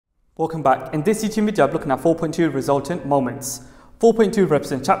Welcome back. In this YouTube video, I'm looking at 4.2 resultant moments. 4.2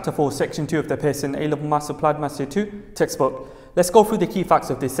 represents Chapter 4, Section 2 of the Pearson A-Level Maths Applied Maths Year 2 textbook. Let's go through the key facts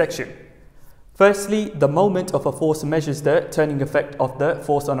of this section. Firstly, the moment of a force measures the turning effect of the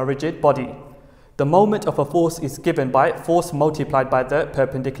force on a rigid body. The moment of a force is given by force multiplied by the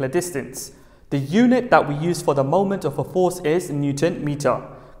perpendicular distance. The unit that we use for the moment of a force is Newton meter.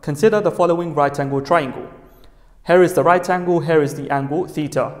 Consider the following right angle triangle. Here is the right angle, here is the angle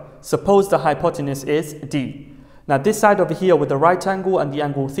theta. Suppose the hypotenuse is D. Now this side over here with the right angle and the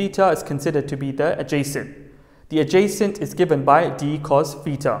angle theta is considered to be the adjacent. The adjacent is given by D cos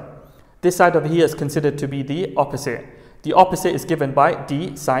theta. This side over here is considered to be the opposite. The opposite is given by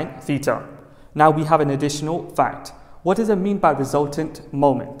D sine theta. Now we have an additional fact. What does it mean by resultant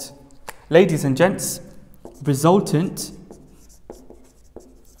moment? Ladies and gents, resultant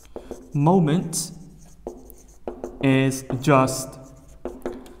moment is just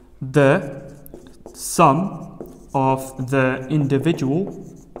the sum of the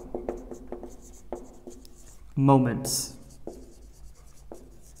individual moments.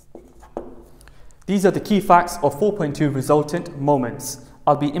 These are the key facts of 4.2 resultant moments.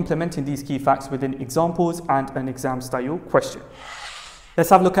 I'll be implementing these key facts within examples and an exam style question.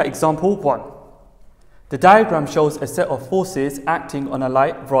 Let's have a look at example 1. The diagram shows a set of forces acting on a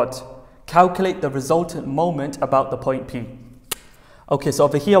light rod. Calculate the resultant moment about the point P. Okay, so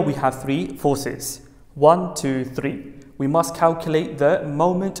over here we have three forces. 1, 2, 3. We must calculate the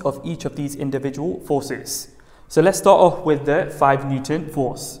moment of each of these individual forces. So let's start off with the 5 Newton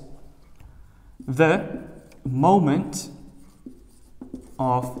force. The moment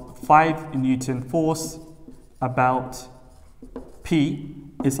of 5 Newton force about P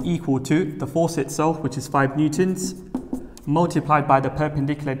is equal to the force itself, which is 5 newtons, multiplied by the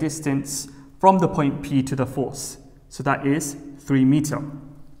perpendicular distance from the point P to the force. So that is 3 meter.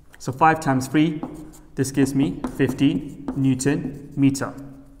 So 5 times 3, this gives me 15 Newton meter.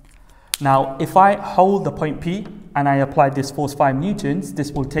 Now, if I hold the point P and I apply this force 5 newtons,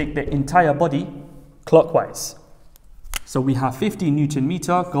 this will take the entire body clockwise. So we have 15 Newton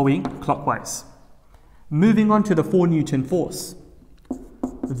meter going clockwise. Moving on to the 4 Newton force.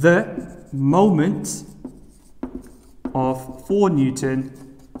 The moment of 4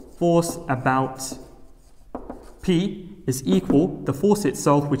 Newton force about P is equal the force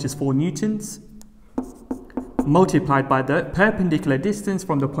itself, which is 4 newtons, multiplied by the perpendicular distance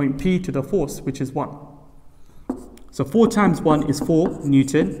from the point P to the force, which is 1. So 4 times 1 is 4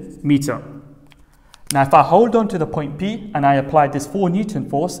 Newton meter. Now if I hold on to the point P and I apply this 4 Newton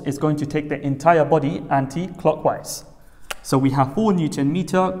force, it's going to take the entire body anti-clockwise. So we have 4 Newton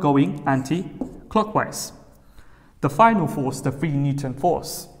meter going anti-clockwise. The final force, the 3 Newton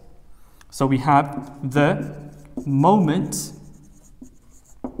force. So we have the moment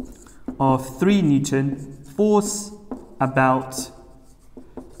of 3 Newton force about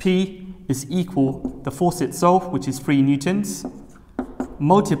P is equal the force itself, which is 3 newtons,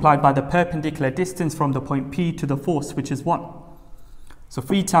 multiplied by the perpendicular distance from the point P to the force, which is 1. So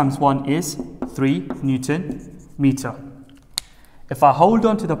 3 times 1 is 3 Newton meter. If I hold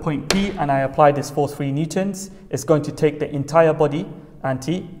on to the point P and I apply this force 3 newtons, it's going to take the entire body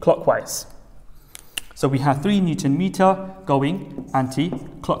anti-clockwise. So we have 3 Newton meter going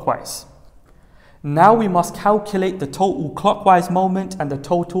anti-clockwise. Now we must calculate the total clockwise moment and the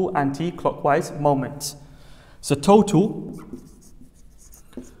total anti-clockwise moment. So total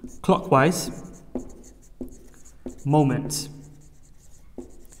clockwise moment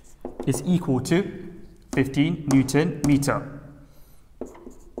is equal to 15 Newton meter.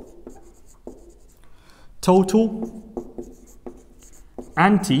 Total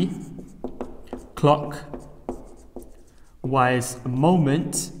anti-clockwise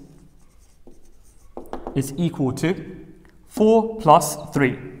moment is equal to 4 plus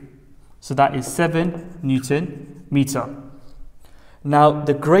 3. So that is 7 Newton meter. Now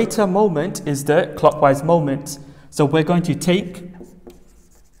the greater moment is the clockwise moment. So we're going to take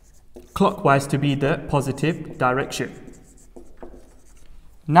clockwise to be the positive direction.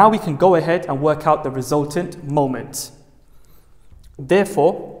 Now we can go ahead and work out the resultant moment.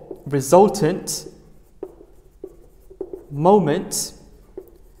 Therefore, resultant moment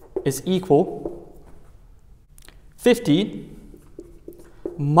is equal 15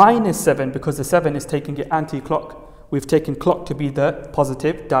 minus 7, because the 7 is taking it anti-clock. We've taken clock to be the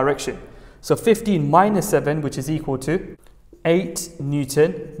positive direction. So 15 minus 7, which is equal to 8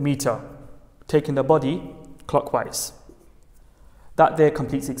 Newton meter, taking the body clockwise. That there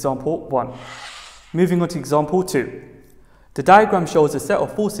completes example 1. Moving on to example 2. The diagram shows a set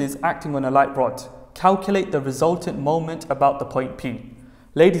of forces acting on a light rod. Calculate the resultant moment about the point P.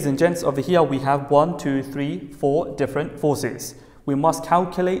 Ladies and gents, over here we have 1, 2, 3, 4 different forces. We must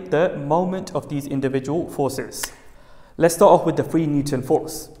calculate the moment of these individual forces. Let's start off with the 3 Newton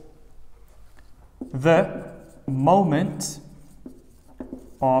force. The moment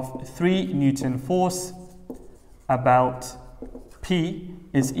of 3 Newton force about P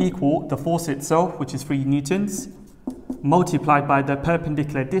is equal the force itself, which is 3 newtons, multiplied by the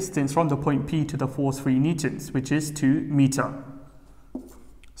perpendicular distance from the point P to the force 3 newtons, which is 2 meter.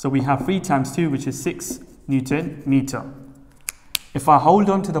 So we have 3 times 2, which is 6 Newton meter. If I hold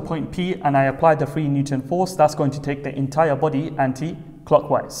on to the point P and I apply the 3 Newton force, that's going to take the entire body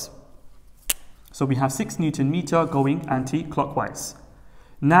anti-clockwise. So we have 6 Newton meter going anti-clockwise.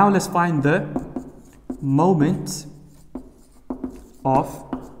 Now let's find the moment of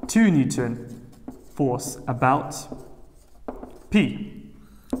 2 Newton force about P.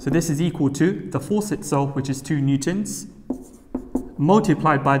 So this is equal to the force itself, which is 2 newtons,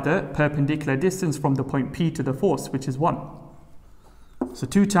 multiplied by the perpendicular distance from the point P to the force, which is 1. So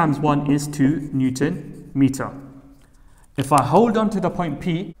 2 times 1 is 2 Newton meter. If I hold on to the point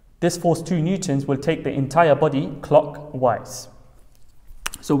P, this force 2 newtons will take the entire body clockwise.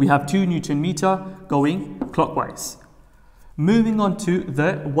 So we have 2 Newton meter going clockwise. Moving on to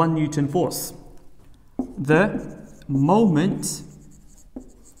the 1 Newton force. The moment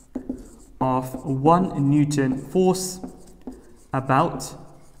of 1 Newton force about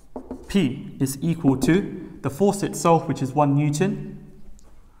P is equal to the force itself, which is 1 Newton,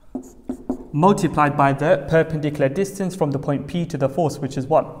 multiplied by the perpendicular distance from the point P to the force, which is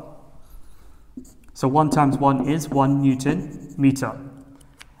 1. So 1 times 1 is 1 Newton meter.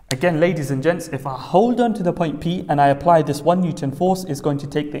 Again, ladies and gents, if I hold on to the point P and I apply this 1 Newton force, it's going to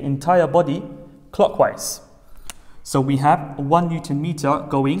take the entire body clockwise. So we have 1 Newton meter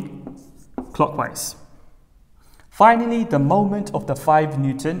going clockwise. Finally, the moment of the 5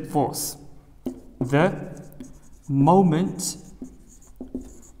 Newton force. The moment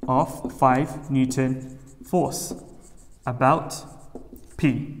of 5 Newton force about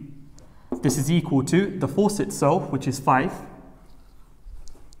P. This is equal to the force itself, which is 5,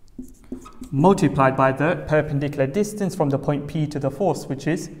 multiplied by the perpendicular distance from the point P to the force, which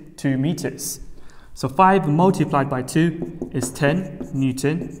is 2 meters. So 5 multiplied by 2 is 10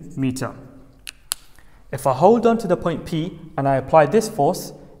 Newton meter. If I hold on to the point P and I apply this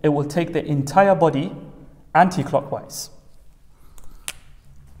force, it will take the entire body anti-clockwise.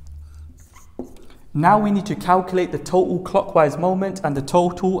 Now we need to calculate the total clockwise moment and the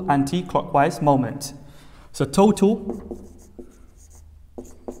total anti-clockwise moment. So total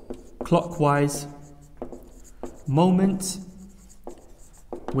clockwise moment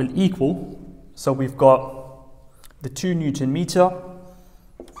will equal, so we've got the 2 Newton meter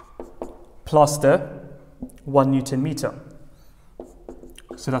plus the 1 Newton meter.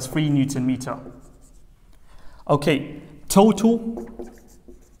 So that's 3 Newton meter. Okay, total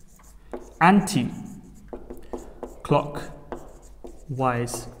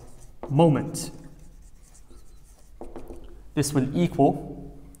anti-clockwise moment. This will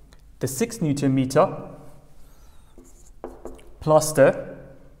equal the 6 Newton meter plus the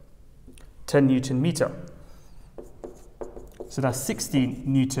 10 Newton meter. So that's 16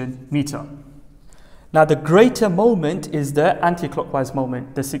 Newton meter. Now the greater moment is the anti-clockwise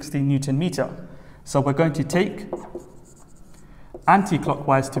moment, the 16 Newton meter. So we're going to take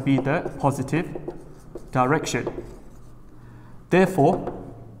anti-clockwise to be the positive direction. Therefore,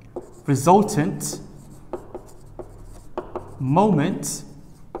 resultant moment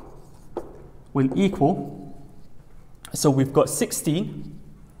will equal, so we've got 16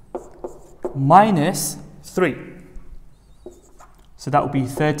 minus 3. So that will be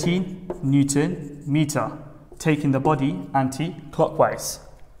 13 Newton meter, taking the body anti-clockwise.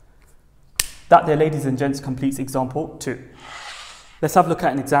 That there, ladies and gents, completes example 2. Let's have a look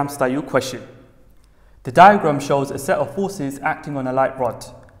at an exam style question. The diagram shows a set of forces acting on a light rod.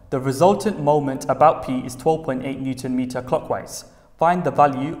 The resultant moment about P is 12.8 Newton meter clockwise. Find the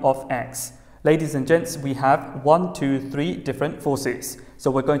value of X. Ladies and gents, we have 1, 2, 3 different forces.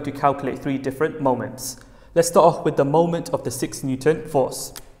 So we're going to calculate 3 different moments. Let's start off with the moment of the 6 Newton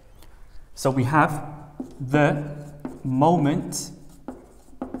force. So we have the moment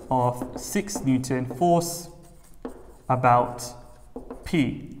of 6 Newton force about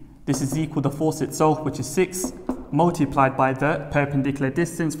P. This is equal to the force itself, which is 6, multiplied by the perpendicular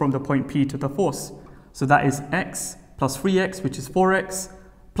distance from the point P to the force. So that is x plus 3x, which is 4x,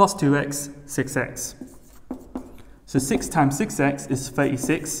 plus 2x, 6x. So 6 times 6x is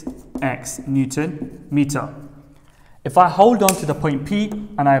 36x Newton meter. If I hold on to the point P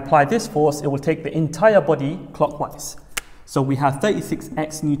and I apply this force, it will take the entire body clockwise. So we have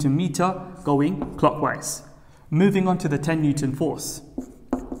 36x Newton meter going clockwise. Moving on to the 10 Newton force.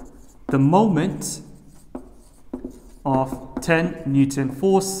 The moment of 10 Newton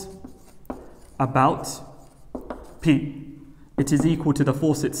force about P. It is equal to the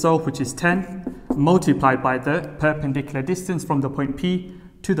force itself, which is 10, multiplied by the perpendicular distance from the point P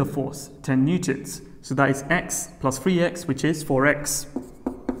to the force, 10 newtons. So that is x plus 3x, which is 4x.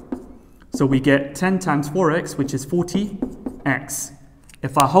 So we get 10 times 4x, which is 40x.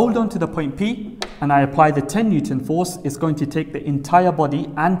 If I hold on to the point P and I apply the 10 Newton force, it's going to take the entire body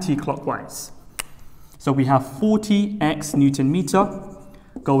anti-clockwise. So we have 40x Newton meter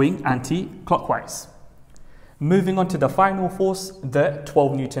going anti-clockwise. Moving on to the final force, the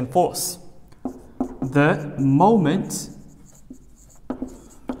 12 Newton force. The moment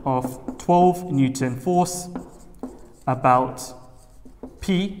of 12 Newton force about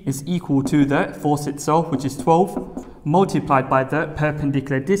P is equal to the force itself, which is 12, multiplied by the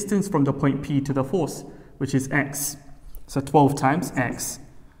perpendicular distance from the point P to the force, which is x. So 12 times x.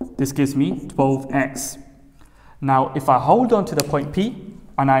 This gives me 12x. Now, if I hold on to the point P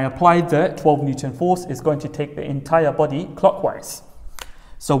and I apply the 12 Newton force, it's going to take the entire body clockwise.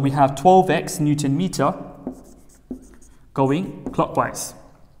 So we have 12x Newton meter going clockwise.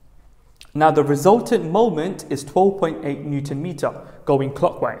 Now the resultant moment is 12.8 Newton meter going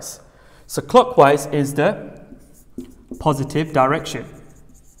clockwise. So clockwise is the positive direction.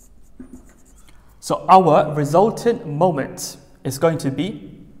 So our resultant moment is going to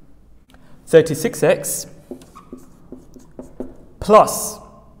be 36x plus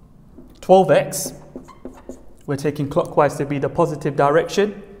 12x, we're taking clockwise to be the positive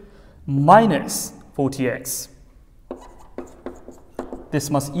direction, minus 40x. This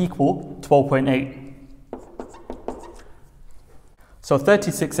must equal 12.8. So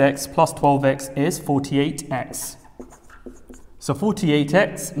 36x plus 12x is 48x. So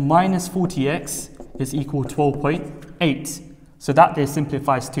 48x minus 40x is equal to 12.8. So that there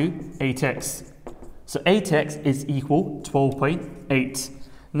simplifies to 8x. So 8x is equal to 12.8.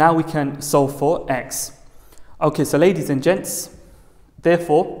 Now we can solve for x. Okay, so ladies and gents,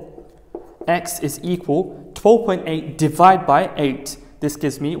 therefore, x is equal 12.8 divided by 8. This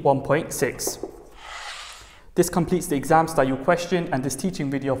gives me 1.6. This completes the exam style question and this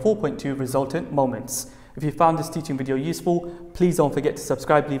teaching video 4.2 resultant moments. If you found this teaching video useful, please don't forget to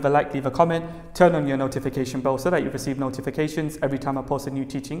subscribe, leave a like, leave a comment, turn on your notification bell so that you receive notifications every time I post a new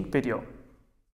teaching video.